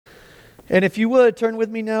And if you would, turn with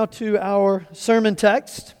me now to our sermon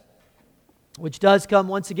text, which does come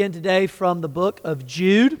once again today from the book of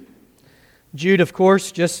Jude. Jude, of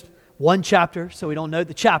course, just one chapter, so we don't note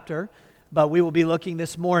the chapter, but we will be looking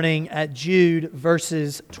this morning at Jude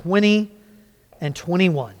verses 20 and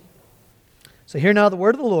 21. So hear now the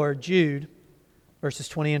word of the Lord, Jude verses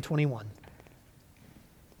 20 and 21.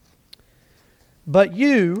 But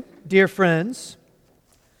you, dear friends,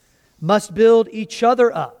 must build each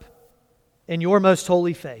other up in your most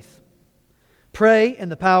holy faith. Pray in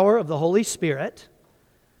the power of the Holy Spirit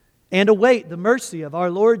and await the mercy of our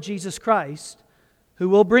Lord Jesus Christ, who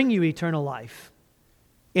will bring you eternal life.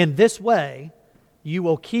 In this way, you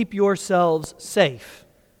will keep yourselves safe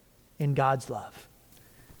in God's love.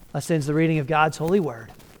 Thus ends the reading of God's holy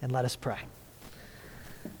word, and let us pray.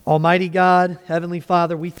 Almighty God, Heavenly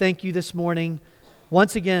Father, we thank you this morning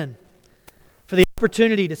once again for the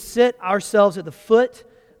opportunity to sit ourselves at the foot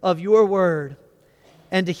of your word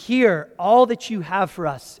and to hear all that you have for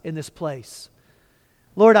us in this place.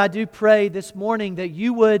 Lord, I do pray this morning that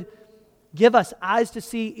you would give us eyes to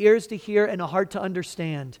see, ears to hear, and a heart to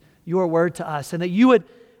understand your word to us, and that you would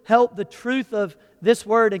help the truth of this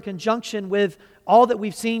word in conjunction with all that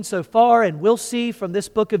we've seen so far and will see from this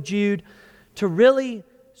book of Jude to really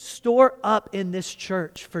store up in this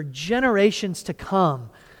church for generations to come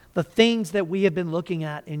the things that we have been looking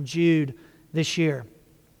at in Jude this year.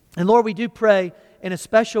 And Lord, we do pray in a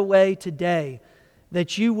special way today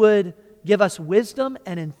that you would give us wisdom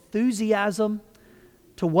and enthusiasm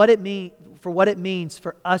to what it means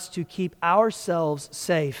for us to keep ourselves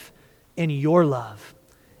safe in your love.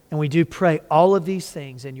 And we do pray all of these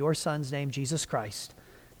things in your Son's name, Jesus Christ.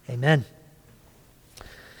 Amen.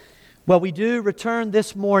 Well, we do return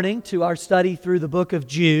this morning to our study through the book of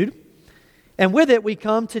Jude. And with it, we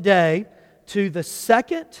come today to the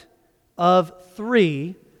second of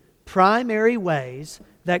three primary ways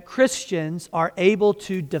that Christians are able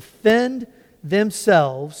to defend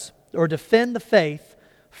themselves or defend the faith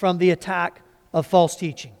from the attack of false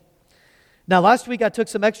teaching. Now, last week I took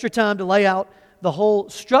some extra time to lay out the whole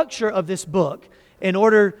structure of this book in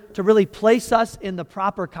order to really place us in the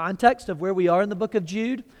proper context of where we are in the book of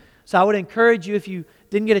Jude. So I would encourage you, if you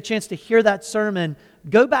didn't get a chance to hear that sermon,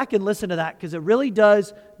 go back and listen to that, because it really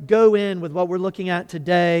does go in with what we're looking at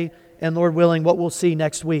today and, Lord willing, what we'll see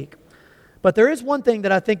next week. But there is one thing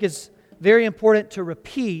that I think is very important to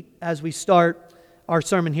repeat as we start our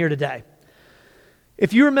sermon here today.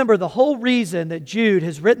 If you remember, the whole reason that Jude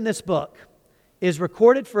has written this book is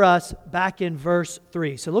recorded for us back in verse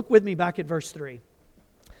 3. So look with me back at verse 3.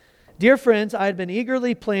 Dear friends, I had been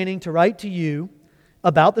eagerly planning to write to you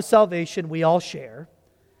about the salvation we all share,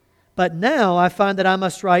 but now I find that I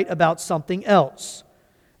must write about something else,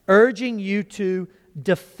 urging you to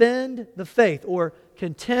defend the faith or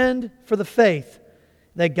contend for the faith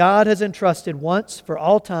that God has entrusted once for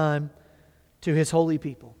all time to His holy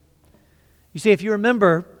people. You see, if you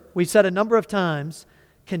remember, we've said a number of times,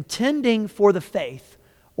 contending for the faith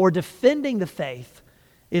or defending the faith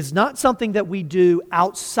is not something that we do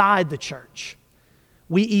outside the church.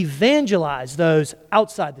 We evangelize those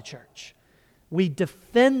outside the church. We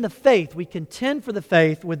defend the faith, we contend for the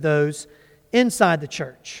faith with those inside the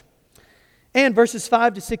church. And verses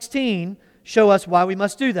 5 to 16 show us why we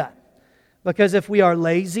must do that. Because if we are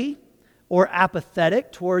lazy or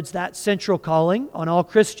apathetic towards that central calling on all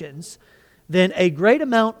Christians, then a great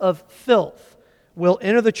amount of filth will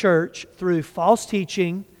enter the church through false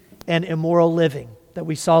teaching and immoral living that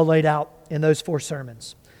we saw laid out in those 4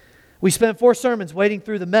 sermons. We spent 4 sermons wading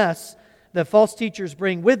through the mess that false teachers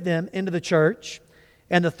bring with them into the church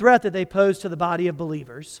and the threat that they pose to the body of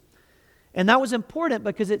believers. And that was important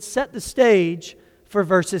because it set the stage for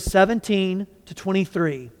verses 17 to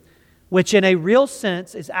 23, which in a real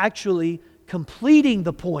sense is actually completing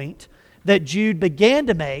the point that Jude began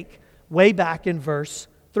to make way back in verse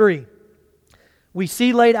 3. We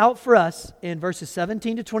see laid out for us in verses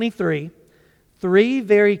 17 to 23 3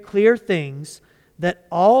 very clear things that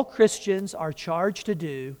all Christians are charged to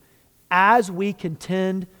do as we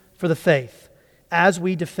contend for the faith, as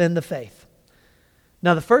we defend the faith.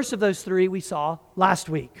 Now, the first of those 3 we saw last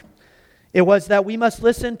week. It was that we must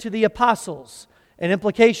listen to the apostles, an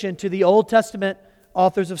implication to the Old Testament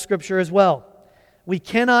authors of Scripture as well. We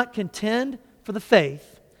cannot contend for the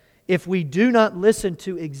faith if we do not listen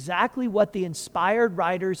to exactly what the inspired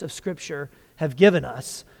writers of Scripture have given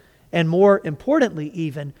us, and more importantly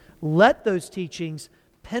even, let those teachings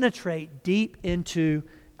penetrate deep into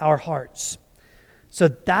our hearts. So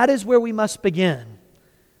that is where we must begin,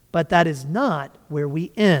 but that is not where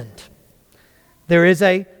we end. There is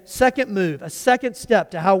a second move, a second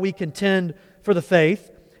step to how we contend for the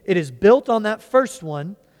faith, it is built on that first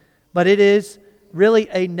one, but it is really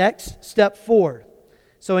a next step forward.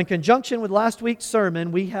 So in conjunction with last week's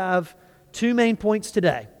sermon, we have two main points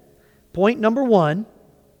today. Point number one,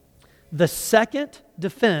 the second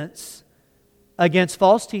defense against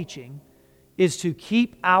false teaching is to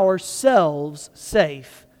keep ourselves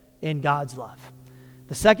safe in God's love.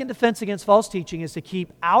 The second defense against false teaching is to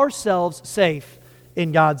keep ourselves safe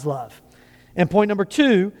in God's love. And point number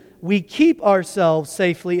two, we keep ourselves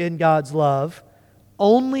safely in God's love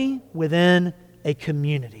only within a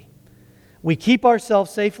community. We keep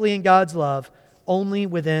ourselves safely in God's love only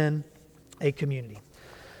within a community.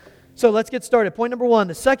 So let's get started. Point number one,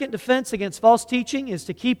 the second defense against false teaching is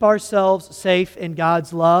to keep ourselves safe in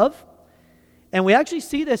God's love. And we actually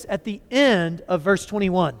see this at the end of verse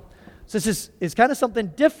 21. So this is kind of something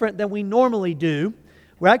different than we normally do.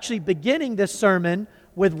 We're actually beginning this sermon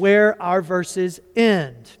with where our verses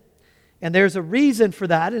end. And there's a reason for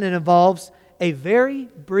that, and it involves a very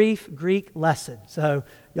brief Greek lesson. So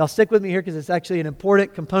y'all stick with me here because it's actually an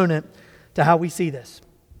important component to how we see this.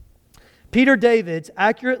 Peter Davids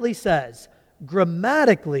accurately says,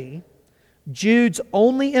 grammatically, Jude's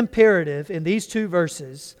only imperative in these two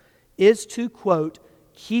verses is to, quote,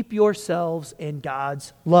 keep yourselves in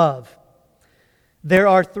God's love. There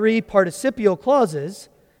are three participial clauses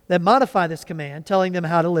that modify this command, telling them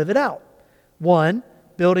how to live it out. 1,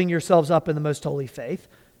 building yourselves up in the most holy faith.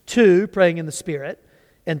 2, praying in the Spirit.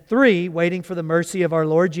 And 3, waiting for the mercy of our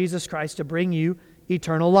Lord Jesus Christ to bring you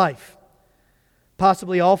eternal life.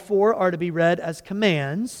 Possibly all 4 are to be read as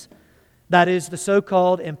commands. That is the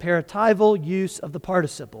so-called imperatival use of the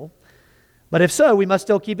participle. But if so, we must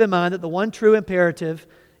still keep in mind that the one true imperative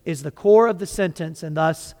is the core of the sentence and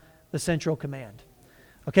thus the central command.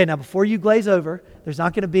 Okay, now before you glaze over, there's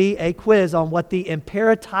not going to be a quiz on what the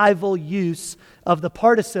imperatival use of the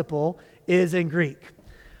participle is in Greek.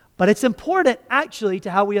 But it's important actually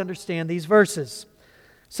to how we understand these verses.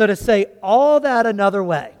 So to say all that another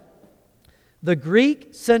way, the Greek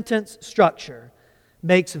sentence structure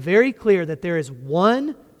makes very clear that there is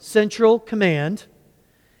one central command.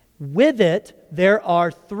 With it, there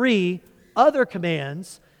are 3 other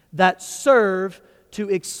commands that serve to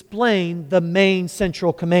explain the main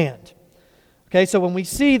central command. Okay, so when we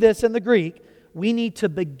see this in the Greek, we need to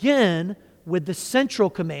begin with the central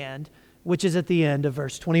command, which is at the end of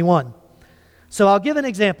verse 21. So I'll give an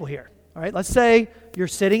example here. All right, let's say you're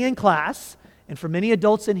sitting in class, and for many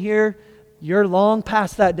adults in here, you're long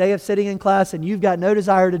past that day of sitting in class and you've got no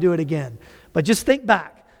desire to do it again. But just think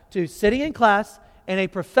back to sitting in class and a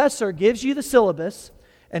professor gives you the syllabus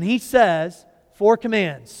and he says 4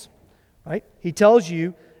 commands. Right? He tells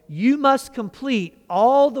you, you must complete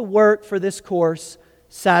all the work for this course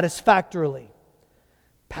satisfactorily.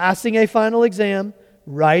 Passing a final exam,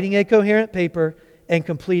 writing a coherent paper, and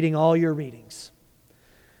completing all your readings.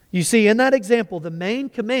 You see, in that example, the main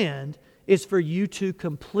command is for you to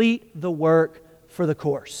complete the work for the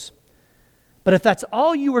course. But if that's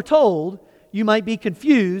all you were told, you might be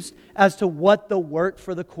confused as to what the work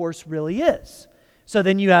for the course really is. So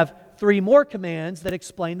then you have 3 more commands that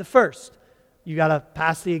explain the first. You got to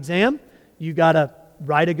pass the exam, you got to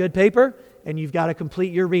write a good paper, and you've got to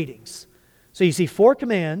complete your readings. So you see 4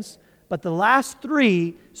 commands, but the last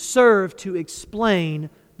 3 serve to explain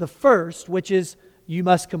the first, which is you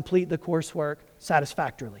must complete the coursework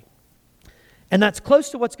satisfactorily. And that's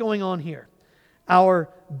close to what's going on here. Our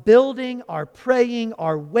building, our praying,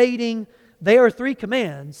 our waiting, they are 3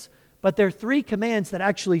 commands, but they're 3 commands that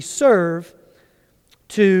actually serve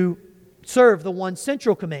the one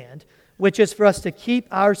central command, which is for us to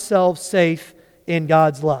keep ourselves safe in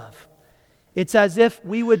God's love. It's as if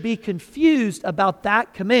we would be confused about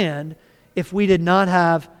that command if we did not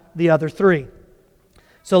have the other 3.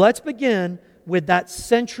 So let's begin with that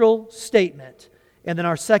central statement, and then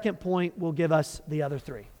our second point will give us the other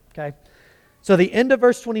 3. Okay? So the end of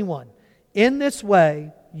verse 21. In this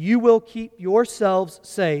way, you will keep yourselves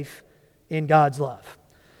safe in God's love.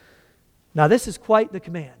 Now this is quite the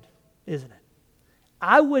command, isn't it?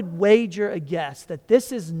 I would wager a guess that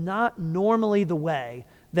this is not normally the way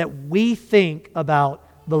that we think about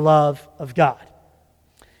the love of God.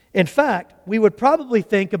 In fact, we would probably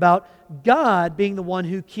think about God being the one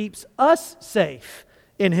who keeps us safe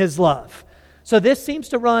in His love. So this seems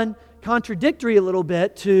to run contradictory a little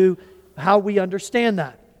bit to how we understand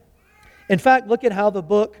that. In fact, look at how the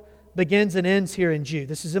book begins and ends here in Jude.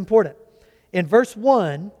 This is important. In verse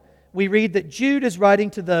 1, we read that Jude is writing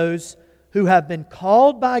to those who have been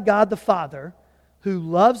called by God the Father, who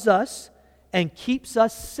loves us and keeps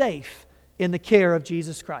us safe in the care of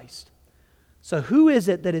Jesus Christ. So who is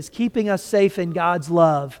it that is keeping us safe in God's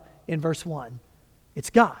love in verse 1? It's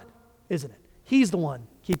God, isn't it? He's the one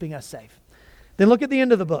keeping us safe. Then look at the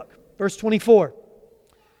end of the book, verse 24.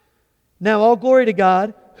 Now all glory to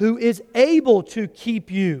God, who is able to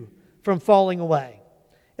keep you from falling away,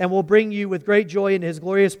 and will bring you with great joy into His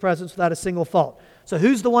glorious presence without a single fault. So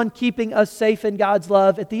who's the one keeping us safe in God's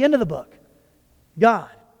love at the end of the book? God.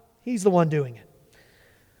 He's the one doing it.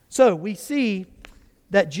 So we see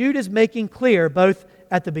that Jude is making clear, both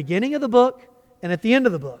at the beginning of the book and at the end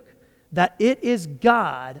of the book, that it is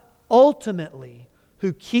God ultimately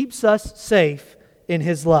who keeps us safe in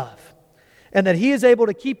His love. And that He is able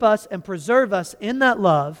to keep us and preserve us in that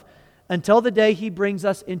love until the day He brings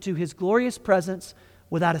us into His glorious presence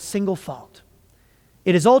without a single fault.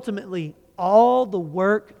 It is ultimately all the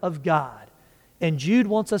work of God. And Jude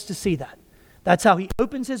wants us to see that. That's how he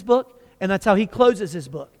opens his book, and that's how he closes his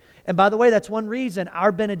book. And by the way, that's one reason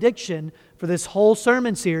our benediction for this whole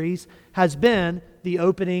sermon series has been the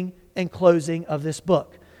opening and closing of this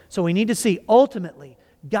book. So we need to see, ultimately,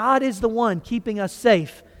 God is the one keeping us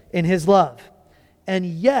safe in His love. And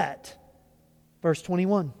yet, verse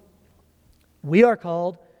 21, we are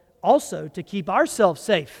called also to keep ourselves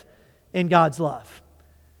safe in God's love.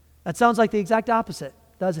 That sounds like the exact opposite,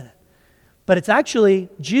 doesn't it? But it's actually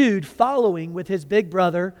Jude following with his big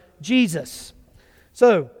brother, Jesus.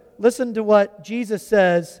 So, listen to what Jesus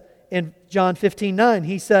says in John 15:9.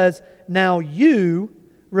 He says, "Now you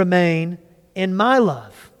remain in my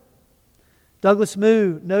love." Douglas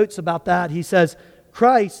Moo notes about that. He says,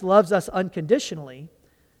 "Christ loves us unconditionally,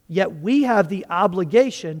 yet we have the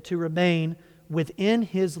obligation to remain within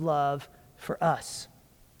His love for us."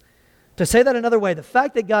 To say that another way, the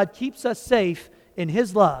fact that God keeps us safe in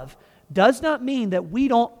His love does not mean that we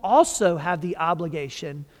don't also have the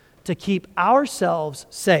obligation to keep ourselves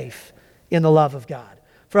safe in the love of God,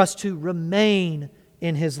 for us to remain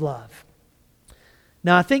in His love.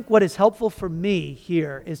 Now, I think what is helpful for me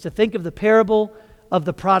here is to think of the parable of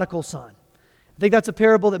the prodigal son. I think that's a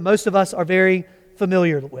parable that most of us are very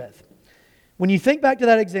familiar with. When you think back to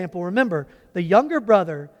that example, remember, the younger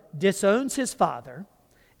brother disowns his father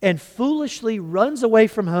and foolishly runs away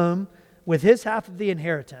from home with his half of the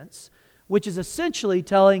inheritance, which is essentially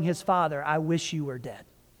telling his father, "I wish you were dead."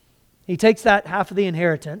 He takes that half of the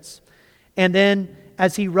inheritance, and then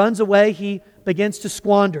as he runs away, he begins to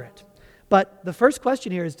squander it. But the first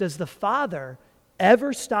question here is, does the father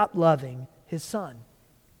ever stop loving his son?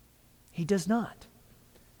 He does not.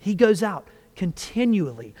 He goes out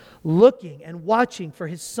continually looking and watching for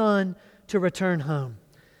his son to return home.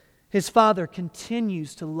 His father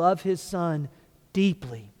continues to love his son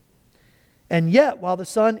deeply. And yet, while the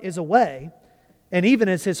son is away, and even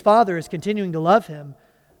as his father is continuing to love him,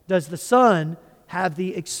 does the son have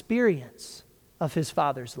the experience of his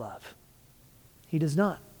father's love? He does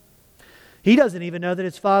not. He doesn't even know that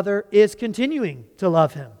his father is continuing to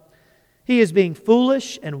love him. He is being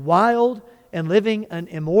foolish and wild and living an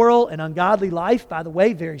immoral and ungodly life, by the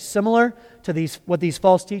way, very similar to what these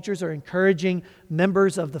false teachers are encouraging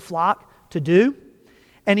members of the flock to do.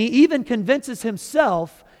 And he even convinces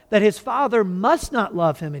himself that his father must not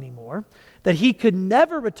love him anymore, that he could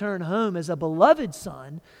never return home as a beloved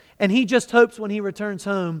son, and he just hopes when he returns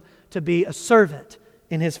home to be a servant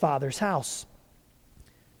in his father's house.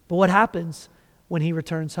 But what happens when he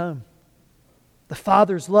returns home? The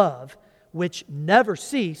father's love, which never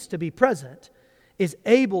ceased to be present, is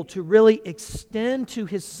able to really extend to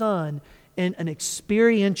his son in an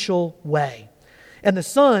experiential way. And the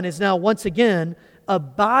son is now once again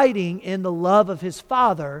abiding in the love of his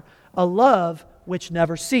father, a love which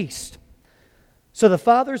never ceased. So the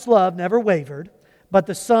father's love never wavered, but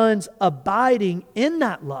the son's abiding in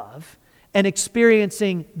that love and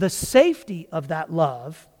experiencing the safety of that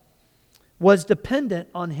love was dependent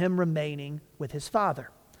on him remaining with his father.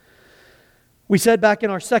 We said back in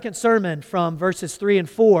our second sermon from verses 3 and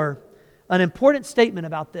 4, an important statement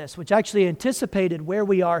about this, which actually anticipated where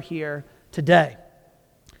we are here today.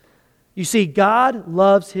 You see, God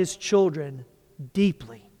loves His children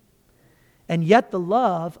deeply. And yet the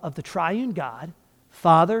love of the triune God,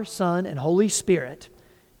 Father, Son, and Holy Spirit,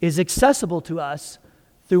 is accessible to us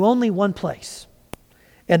through only one place.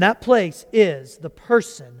 And that place is the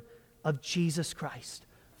person of Jesus Christ,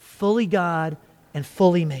 fully God and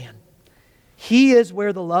fully man. He is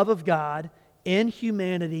where the love of God in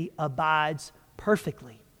humanity abides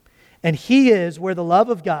perfectly. And He is where the love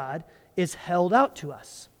of God is held out to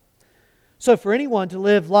us. So for anyone to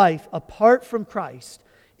live life apart from Christ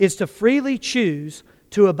is to freely choose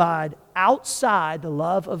to abide outside the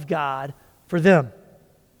love of God for them.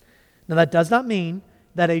 Now that does not mean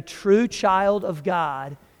that a true child of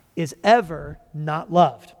God is ever not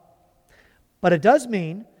loved. But it does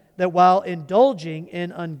mean that while indulging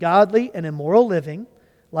in ungodly and immoral living,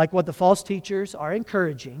 like what the false teachers are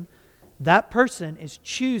encouraging, that person is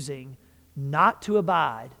choosing not to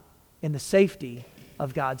abide in the safety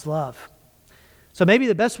of God's love. So maybe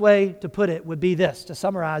the best way to put it would be this, to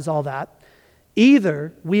summarize all that.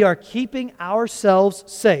 Either we are keeping ourselves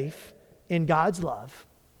safe in God's love,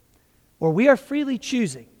 or we are freely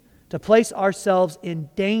choosing to place ourselves in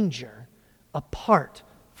danger apart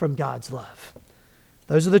from God's love.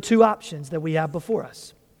 Those are the two options that we have before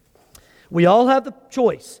us. We all have the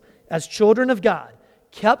choice as children of God,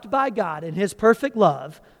 kept by God in His perfect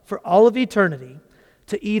love for all of eternity,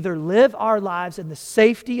 to either live our lives in the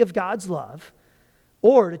safety of God's love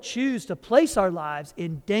or to choose to place our lives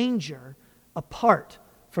in danger apart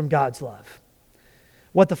from God's love.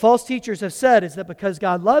 What the false teachers have said is that because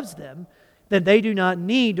God loves them, then they do not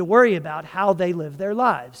need to worry about how they live their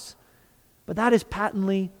lives. But that is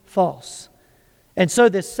patently false. And so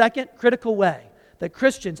this second critical way that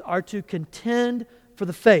Christians are to contend for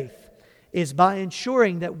the faith is by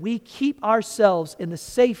ensuring that we keep ourselves in the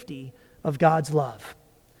safety of God's love.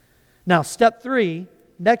 Now, step 3,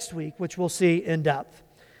 next week, which we'll see in depth,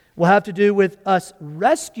 will have to do with us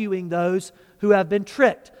rescuing those who have been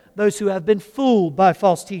tricked, those who have been fooled by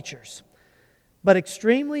false teachers. But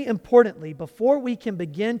extremely importantly, before we can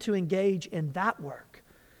begin to engage in that work,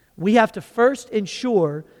 we have to first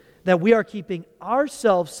ensure that we are keeping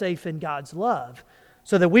ourselves safe in God's love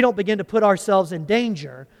so that we don't begin to put ourselves in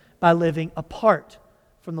danger by living apart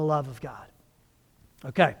from the love of God.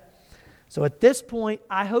 Okay, so at this point,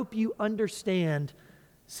 I hope you understand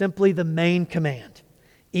simply the main command,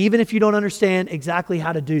 even if you don't understand exactly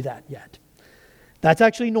how to do that yet. That's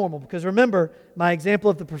actually normal because remember my example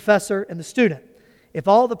of the professor and the student. If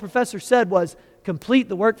all the professor said was complete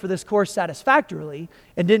the work for this course satisfactorily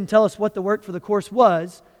and didn't tell us what the work for the course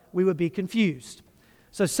was, we would be confused.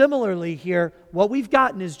 So similarly here, what we've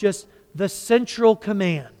gotten is just the central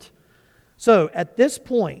command. So at this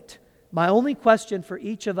point, my only question for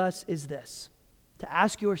each of us is this, to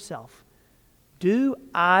ask yourself, do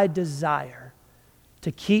I desire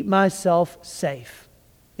to keep myself safe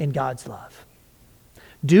in God's love?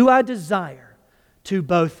 Do I desire to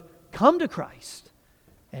both come to Christ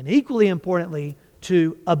and equally importantly,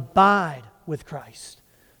 to abide with Christ,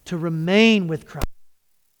 to remain with Christ,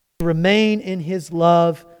 to remain in His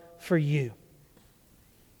love for you?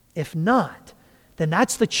 If not, then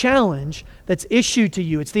that's the challenge that's issued to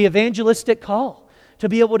you. It's the evangelistic call to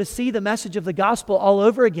be able to see the message of the gospel all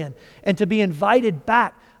over again and to be invited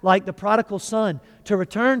back like the prodigal son to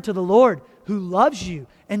return to the Lord who loves you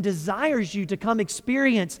and desires you to come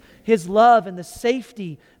experience His love and the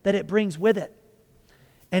safety that it brings with it.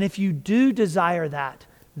 And if you do desire that,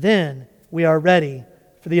 then we are ready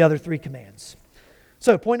for the other 3 commands.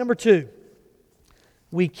 So, point number 2,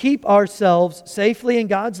 we keep ourselves safely in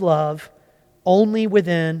God's love only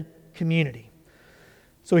within community.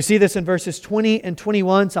 So we see this in verses 20 and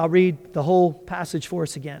 21, so I'll read the whole passage for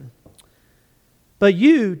us again. But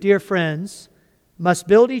you, dear friends, must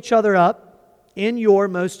build each other up in your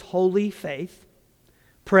most holy faith,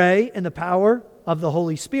 pray in the power of the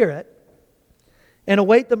Holy Spirit, and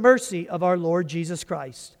await the mercy of our Lord Jesus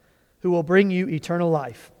Christ, who will bring you eternal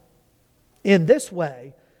life. In this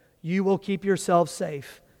way, you will keep yourselves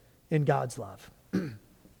safe in God's love.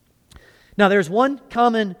 Now, there's one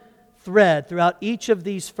common thread throughout each of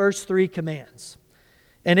these first 3 commands,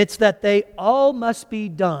 and it's that they all must be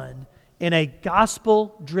done in a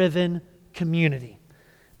gospel-driven community.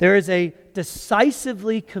 There is a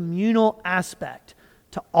decisively communal aspect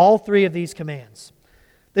to all 3 of these commands.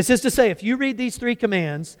 This is to say, if you read these 3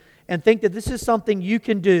 commands and think that this is something you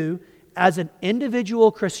can do as an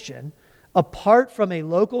individual Christian apart from a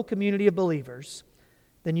local community of believers,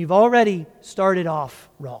 then you've already started off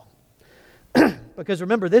wrong. Because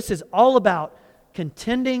remember, this is all about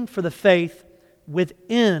contending for the faith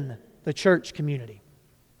within the church community.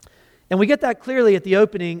 And we get that clearly at the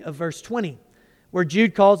opening of verse 20, where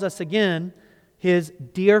Jude calls us again his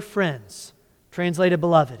dear friends, translated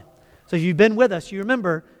beloved. So if you've been with us, you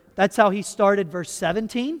remember that's how he started verse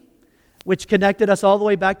 17, which connected us all the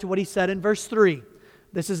way back to what he said in verse 3.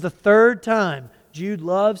 This is the 3rd time. Jude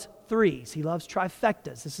loves 3s. He loves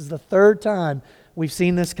trifectas. This is the 3rd time we've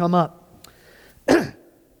seen this come up.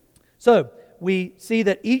 So we see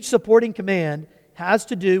that each supporting command has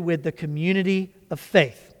to do with the community of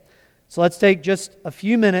faith. So let's take just a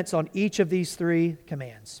few minutes on each of these 3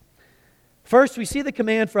 commands. First, we see the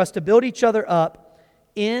command for us to build each other up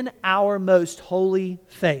in our most holy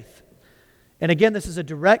faith. And again, this is a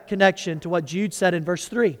direct connection to what Jude said in verse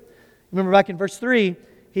 3. Remember back in verse 3,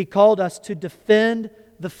 he called us to defend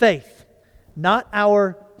the faith, not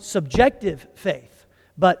our subjective faith,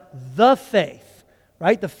 but the faith,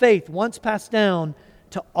 right? The faith once passed down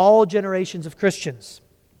to all generations of Christians.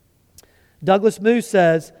 Douglas Moo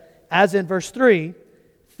says, as in verse 3,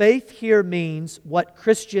 faith here means what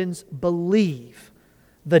Christians believe,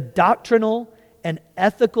 the doctrinal and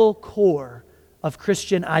ethical core of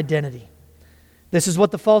Christian identity. This is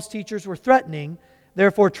what the false teachers were threatening.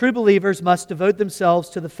 Therefore, true believers must devote themselves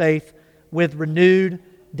to the faith with renewed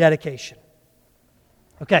dedication.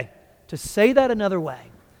 Okay, to say that another way,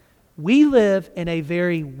 we live in a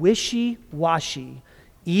very wishy-washy,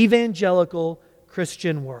 evangelical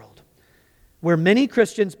Christian world, where many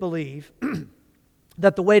Christians believe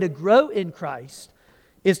that the way to grow in Christ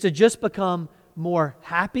is to just become more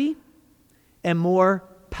happy and more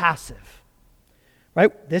passive.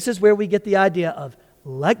 Right? This is where we get the idea of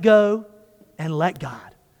let go and let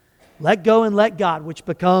God. Let go and let God, which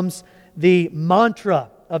becomes the mantra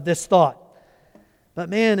of this thought. But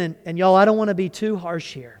man, and y'all, I don't want to be too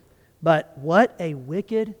harsh here, but what a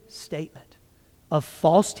wicked statement of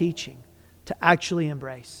false teaching to actually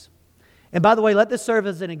embrace. And by the way, let this serve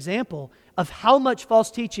as an example of how much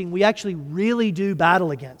false teaching we actually really do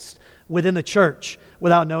battle against within the church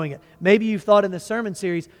without knowing it. Maybe you've thought in this sermon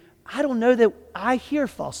series, I don't know that I hear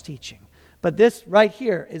false teaching, but this right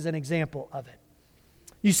here is an example of it.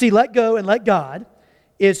 You see, let go and let God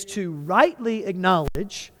is to rightly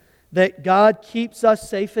acknowledge that God keeps us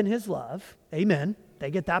safe in His love. Amen.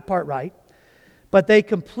 They get that part right. But they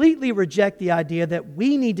completely reject the idea that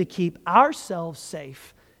we need to keep ourselves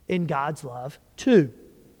safe in God's love too.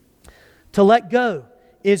 To let go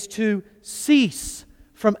is to cease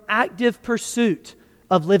from active pursuit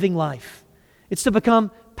of living life. It's to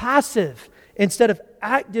become passive instead of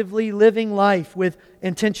actively living life with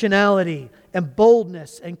intentionality and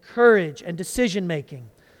boldness and courage and decision making.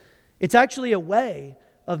 It's actually a way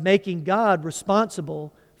of making God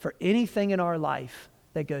responsible for anything in our life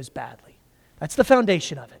that goes badly. That's the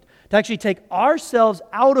foundation of it. To actually take ourselves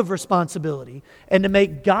out of responsibility and to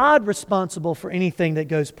make God responsible for anything that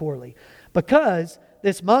goes poorly. Because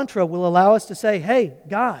this mantra will allow us to say, hey,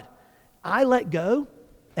 God, I let go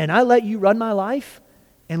and I let you run my life,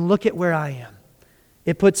 and look at where I am.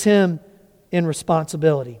 It puts Him in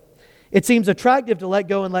responsibility. It seems attractive to let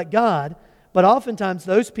go and let God, but oftentimes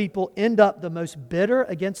those people end up the most bitter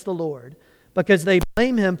against the Lord because they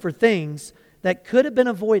blame Him for things that could have been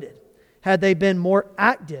avoided had they been more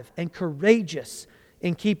active and courageous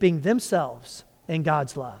in keeping themselves in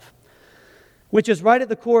God's love. Which is right at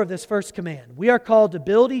the core of this first command. We are called to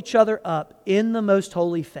build each other up in the most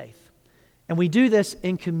holy faith. And we do this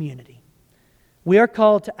in community. We are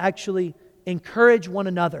called to actually encourage one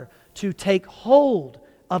another to take hold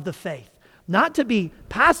of the faith. Not to be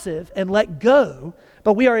passive and let go,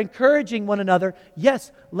 but we are encouraging one another,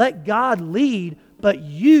 yes, let God lead, but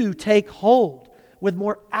you take hold with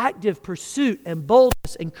more active pursuit and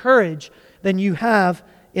boldness and courage than you have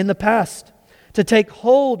in the past. To take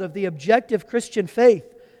hold of the objective Christian faith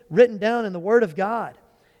written down in the Word of God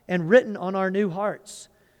and written on our new hearts.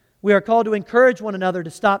 We are called to encourage one another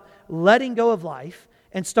to stop letting go of life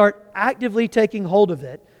and start actively taking hold of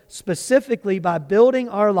it, specifically by building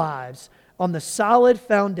our lives on the solid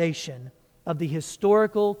foundation of the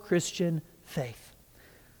historical Christian faith.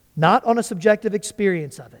 Not on a subjective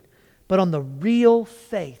experience of it, but on the real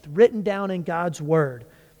faith written down in God's Word,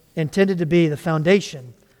 intended to be the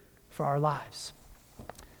foundation for our lives.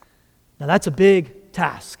 Now that's a big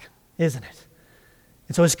task, isn't it?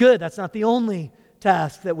 And so it's good. That's not the only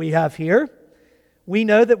task that we have here. We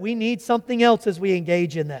know that we need something else as we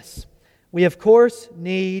engage in this. We, of course,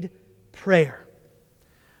 need prayer.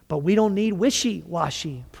 But we don't need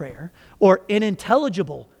wishy-washy prayer or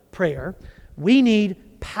unintelligible prayer. We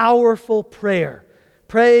need powerful prayer,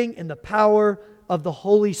 praying in the power of the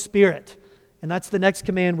Holy Spirit. And that's the next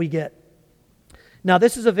command we get. Now,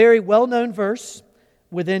 this is a very well-known verse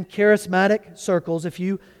within charismatic circles. If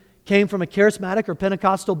you came from a charismatic or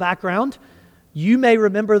Pentecostal background, you may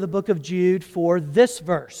remember the book of Jude for this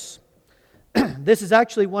verse. This is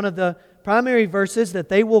actually one of the primary verses that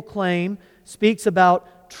they will claim speaks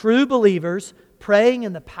about true believers praying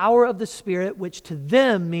in the power of the Spirit, which to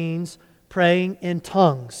them means praying in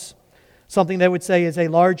tongues. Something they would say is a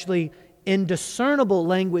largely indiscernible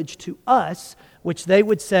language to us, which they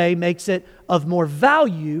would say makes it of more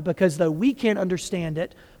value because though we can't understand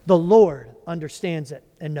it, the Lord understands it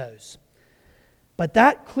and knows. But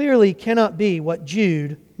that clearly cannot be what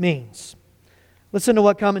Jude means. Listen to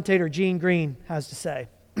what commentator Gene Green has to say.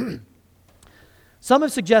 Some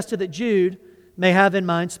have suggested that Jude may have in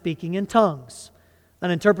mind speaking in tongues,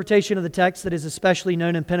 an interpretation of the text that is especially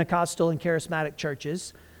known in Pentecostal and charismatic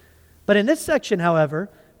churches. But in this section,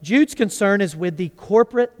 however, Jude's concern is with the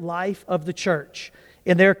corporate life of the church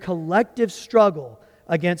in their collective struggle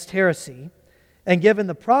against heresy. And given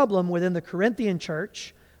the problem within the Corinthian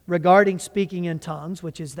church regarding speaking in tongues,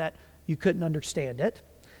 which is that you couldn't understand it,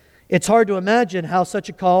 it's hard to imagine how such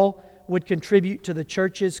a call would contribute to the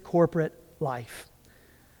church's corporate life.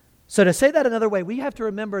 So to say that another way, we have to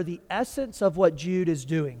remember the essence of what Jude is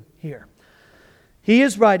doing here. He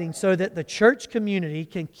is writing so that the church community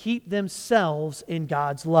can keep themselves in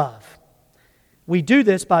God's love. We do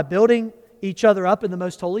this by building each other up in the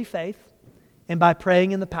most holy faith and by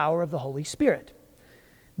praying in the power of the Holy Spirit.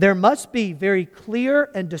 There must be very clear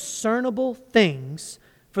and discernible things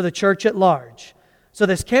for the church at large. So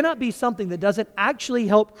this cannot be something that doesn't actually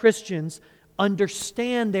help Christians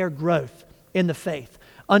understand their growth in the faith,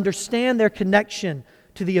 understand their connection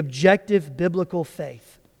to the objective biblical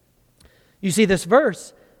faith. You see, this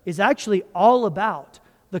verse is actually all about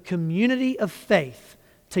the community of faith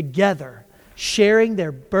together, sharing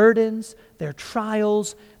their burdens, their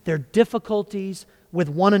trials, their difficulties with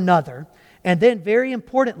one another, and then, very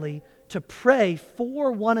importantly, to pray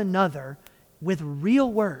for one another with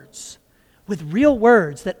real words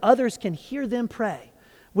that others can hear them pray,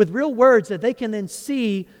 with real words that they can then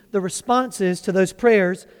see the responses to those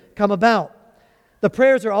prayers come about. The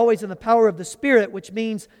prayers are always in the power of the Spirit, which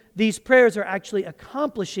means these prayers are actually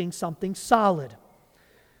accomplishing something solid.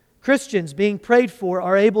 Christians being prayed for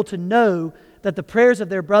are able to know that the prayers of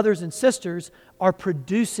their brothers and sisters are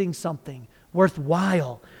producing something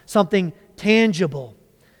worthwhile, something tangible.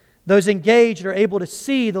 Those engaged are able to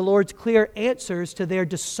see the Lord's clear answers to their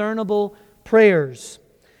discernible prayers,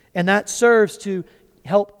 and that serves to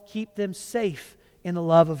help keep them safe in the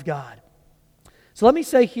love of God. So let me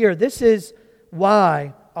say here, this is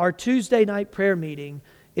why our Tuesday night prayer meeting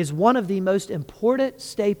is one of the most important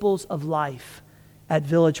staples of life at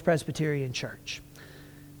Village Presbyterian Church.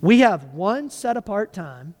 We have one set-apart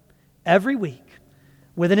time every week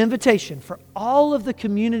with an invitation for all of the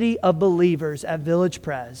community of believers at Village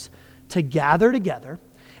Pres to gather together,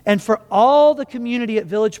 and for all the community at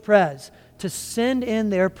Village Pres to send in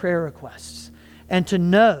their prayer requests, and to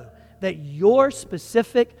know that your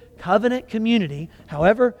specific covenant community,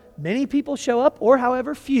 however many people show up or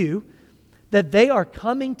however few, that they are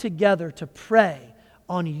coming together to pray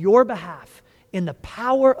on your behalf in the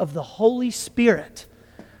power of the Holy Spirit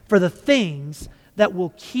for the things that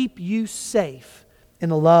will keep you safe in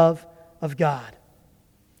the love of God.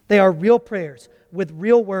 They are real prayers with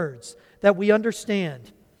real words that we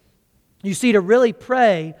understand. You see, to really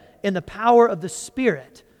pray in the power of the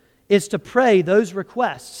Spirit is to pray those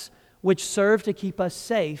requests which serve to keep us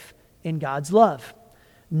safe in God's love.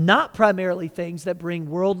 Not primarily things that bring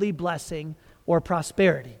worldly blessing or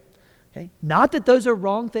prosperity. Okay? Not that those are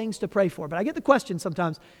wrong things to pray for, but I get the question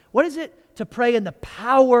sometimes, what is it to pray in the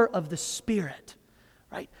power of the Spirit?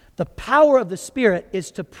 Right? The power of the Spirit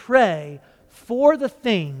is to pray for the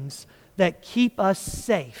things that keep us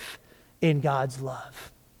safe in God's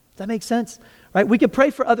love. Does that make sense? Right? We could pray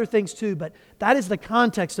for other things too, but that is the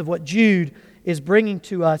context of what Jude is bringing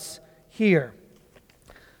to us here.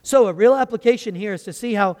 So a real application here is to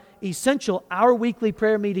see how essential our weekly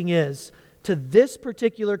prayer meeting is to this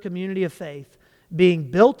particular community of faith being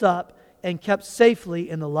built up and kept safely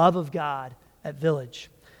in the love of God at Village.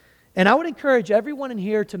 And I would encourage everyone in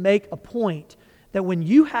here to make a point that when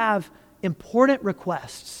you have important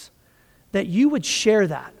requests, that you would share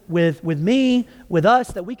that with me, with us,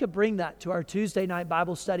 that we could bring that to our Tuesday night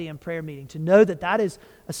Bible study and prayer meeting, to know that that is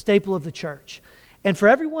a staple of the church. And for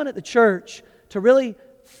everyone at the church to really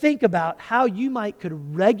think about how you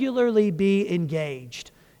could regularly be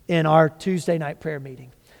engaged in our Tuesday night prayer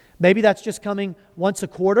meeting. Maybe that's just coming once a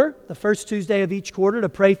quarter, the first Tuesday of each quarter, to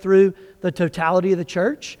pray through the totality of the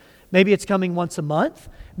church. Maybe it's coming once a month.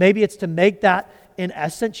 Maybe it's to make that, in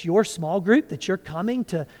essence, your small group that you're coming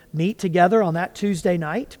to meet together on that Tuesday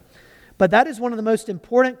night. But that is one of the most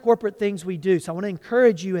important corporate things we do. So I want to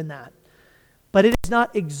encourage you in that. But it is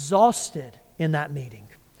not exhausted in that meeting.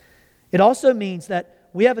 It also means that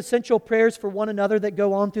we have essential prayers for one another that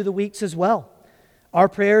go on through the weeks as well. Our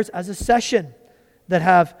prayers as a session that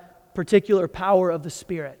have particular power of the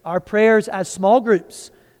Spirit. Our prayers as small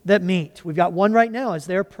groups that meet. We've got one right now as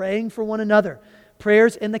they're praying for one another.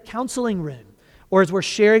 Prayers in the counseling room, or as we're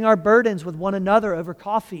sharing our burdens with one another over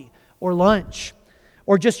coffee or lunch,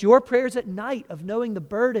 or just your prayers at night of knowing the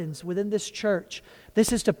burdens within this church.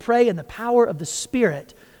 This is to pray in the power of the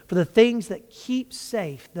Spirit for the things that keep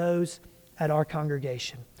safe those at our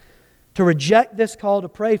congregation. To reject this call to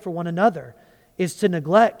pray for one another is to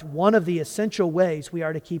neglect one of the essential ways we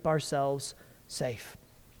are to keep ourselves safe.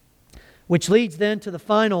 Which leads then to the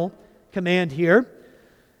final command here.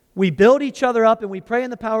 We build each other up and we pray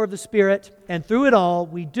in the power of the Spirit, and through it all,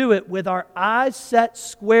 we do it with our eyes set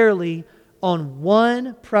squarely on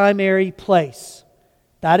one primary place.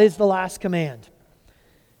 That is the last command.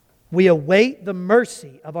 We await the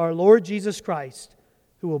mercy of our Lord Jesus Christ,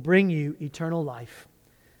 who will bring you eternal life.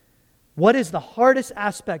 What is the hardest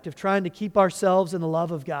aspect of trying to keep ourselves in the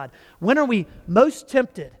love of God? When are we most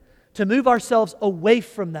tempted to move ourselves away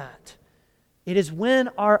from that? It is when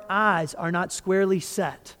our eyes are not squarely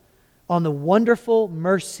set on the wonderful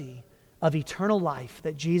mercy of eternal life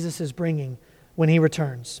that Jesus is bringing when He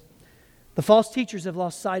returns. The false teachers have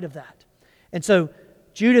lost sight of that. And so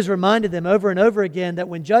Jude has reminded them over and over again that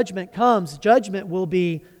when judgment comes, judgment will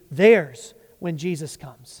be theirs when Jesus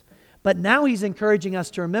comes. But now he's encouraging us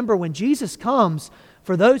to remember when Jesus comes,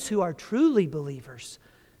 for those who are truly believers,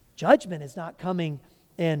 judgment is not coming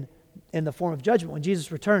in the form of judgment. When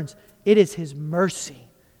Jesus returns, it is His mercy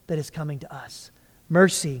that is coming to us.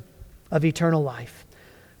 Mercy of eternal life.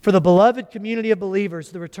 For the beloved community of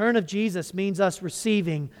believers, the return of Jesus means us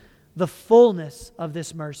receiving the fullness of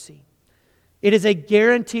this mercy. It is a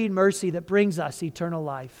guaranteed mercy that brings us eternal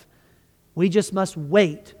life. We just must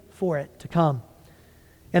wait for it to come.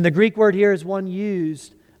 And the Greek word here is one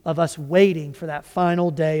used of us waiting for that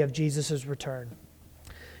final day of Jesus' return.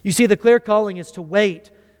 You see, the clear calling is to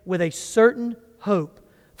wait with a certain hope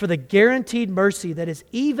for the guaranteed mercy that is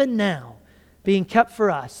even now being kept for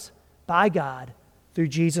us by God through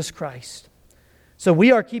Jesus Christ. So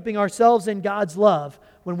we are keeping ourselves in God's love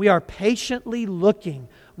when we are patiently looking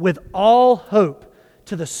with all hope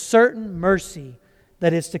to the certain mercy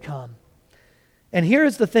that is to come. And here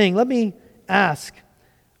is the thing, let me ask,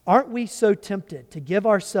 aren't we so tempted to give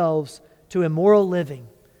ourselves to immoral living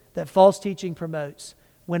that false teaching promotes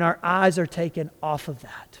when our eyes are taken off of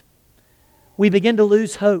that? We begin to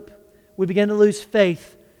lose hope. We begin to lose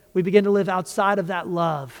faith. We begin to live outside of that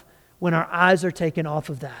love when our eyes are taken off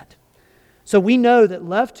of that. So we know that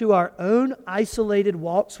left to our own isolated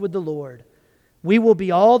walks with the Lord, we will be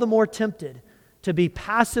all the more tempted to be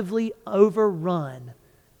passively overrun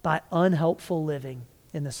by unhelpful living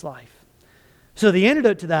in this life. So the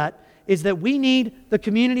antidote to that is that we need the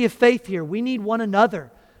community of faith here. We need one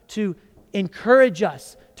another to encourage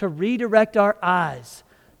us to redirect our eyes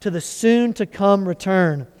to the soon-to-come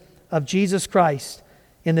return of Jesus Christ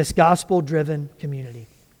in this gospel-driven community.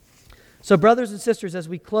 So brothers and sisters, as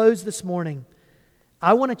we close this morning,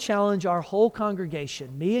 I want to challenge our whole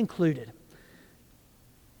congregation, me included,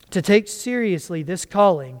 to take seriously this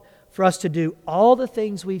calling for us to do all the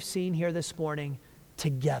things we've seen here this morning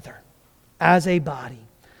together as a body.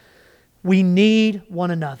 We need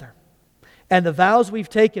one another. And the vows we've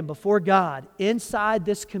taken before God inside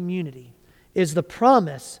this community is the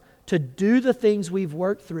promise to do the things we've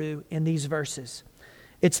worked through in these verses.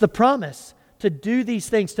 It's the promise to do these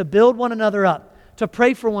things, to build one another up, to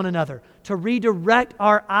pray for one another, to redirect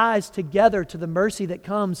our eyes together to the mercy that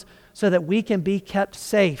comes so that we can be kept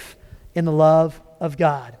safe in the love of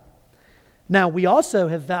God. Now, we also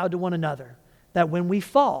have vowed to one another that when we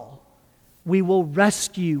fall, we will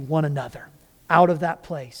rescue one another out of that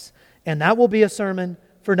place. And that will be a sermon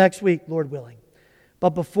for next week, Lord willing.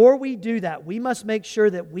 But before we do that, we must make sure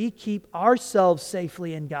that we keep ourselves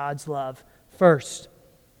safely in God's love first.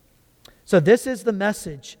 So this is the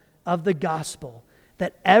message of the gospel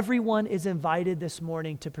that everyone is invited this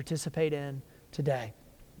morning to participate in today.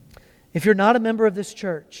 If you're not a member of this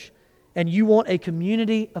church and you want a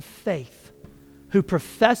community of faith who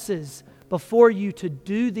professes before you to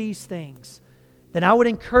do these things, then I would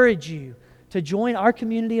encourage you to join our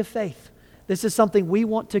community of faith. This is something we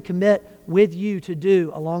want to commit with you to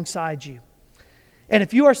do alongside you. And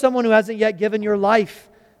if you are someone who hasn't yet given your life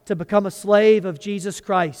to become a slave of Jesus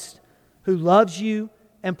Christ, who loves you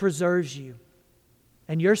and preserves you,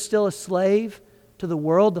 and you're still a slave to the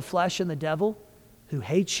world, the flesh, and the devil, who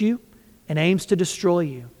hates you and aims to destroy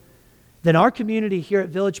you, then our community here at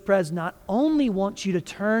Village Pres not only wants you to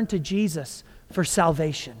turn to Jesus for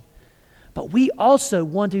salvation, but we also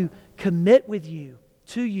want to commit with you,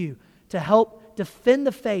 to help defend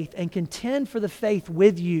the faith and contend for the faith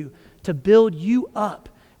with you, to build you up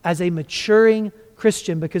as a maturing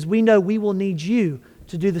Christian, because we know we will need you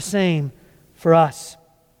to do the same for us.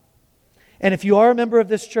 And if you are a member of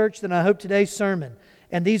this church, then I hope today's sermon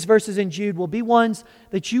and these verses in Jude will be ones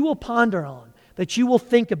that you will ponder on, that you will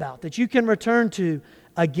think about, that you can return to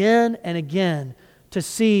again and again to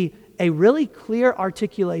see a really clear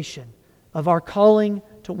articulation of our calling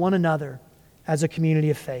to one another as a community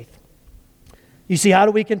of faith. You see, how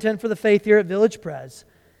do we contend for the faith here at Village Pres?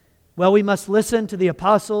 Well, we must listen to the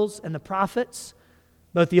apostles and the prophets,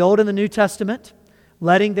 both the Old and the New Testament,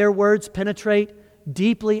 letting their words penetrate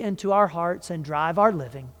deeply into our hearts and drive our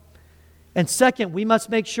living. And second, we must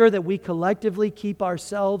make sure that we collectively keep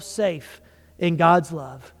ourselves safe in God's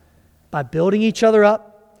love by building each other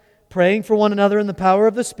up, praying for one another in the power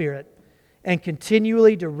of the Spirit, and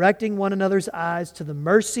continually directing one another's eyes to the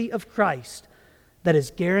mercy of Christ that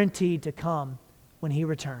is guaranteed to come when He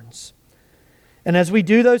returns. And as we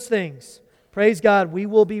do those things, praise God, we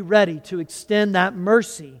will be ready to extend that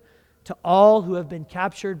mercy to all who have been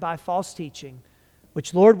captured by false teaching,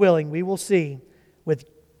 which, Lord willing, we will see with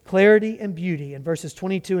clarity and beauty in verses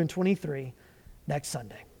 22 and 23 next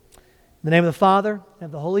Sunday. In the name of the Father, and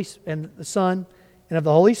of the Holy, and the Son, and of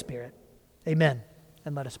the Holy Spirit, amen.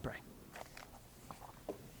 And let us pray.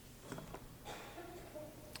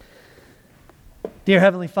 Dear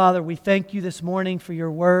Heavenly Father, we thank You this morning for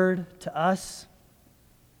Your word to us.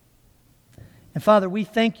 And Father, we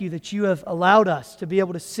thank You that You have allowed us to be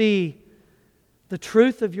able to see the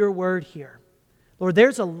truth of Your word here. Lord,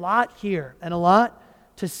 there's a lot here and a lot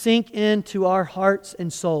to sink into our hearts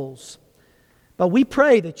and souls. But we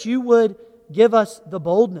pray that You would give us the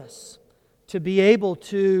boldness to be able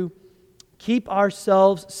to keep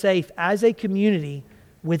ourselves safe as a community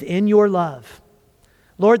within Your love.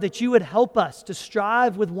 Lord, that You would help us to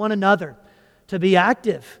strive with one another, to be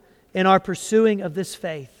active in our pursuing of this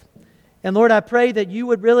faith. And Lord, I pray that You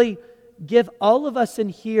would really give all of us in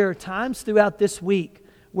here times throughout this week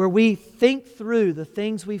where we think through the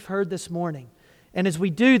things we've heard this morning. And as we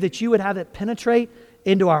do, that You would have it penetrate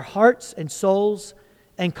into our hearts and souls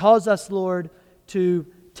and cause us, Lord, to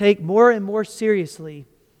take more and more seriously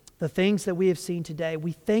the things that we have seen today.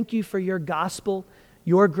 We thank You for Your gospel,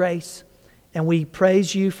 Your grace, and we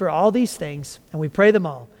praise You for all these things, and we pray them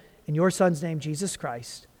all in Your Son's name, Jesus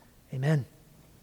Christ. Amen.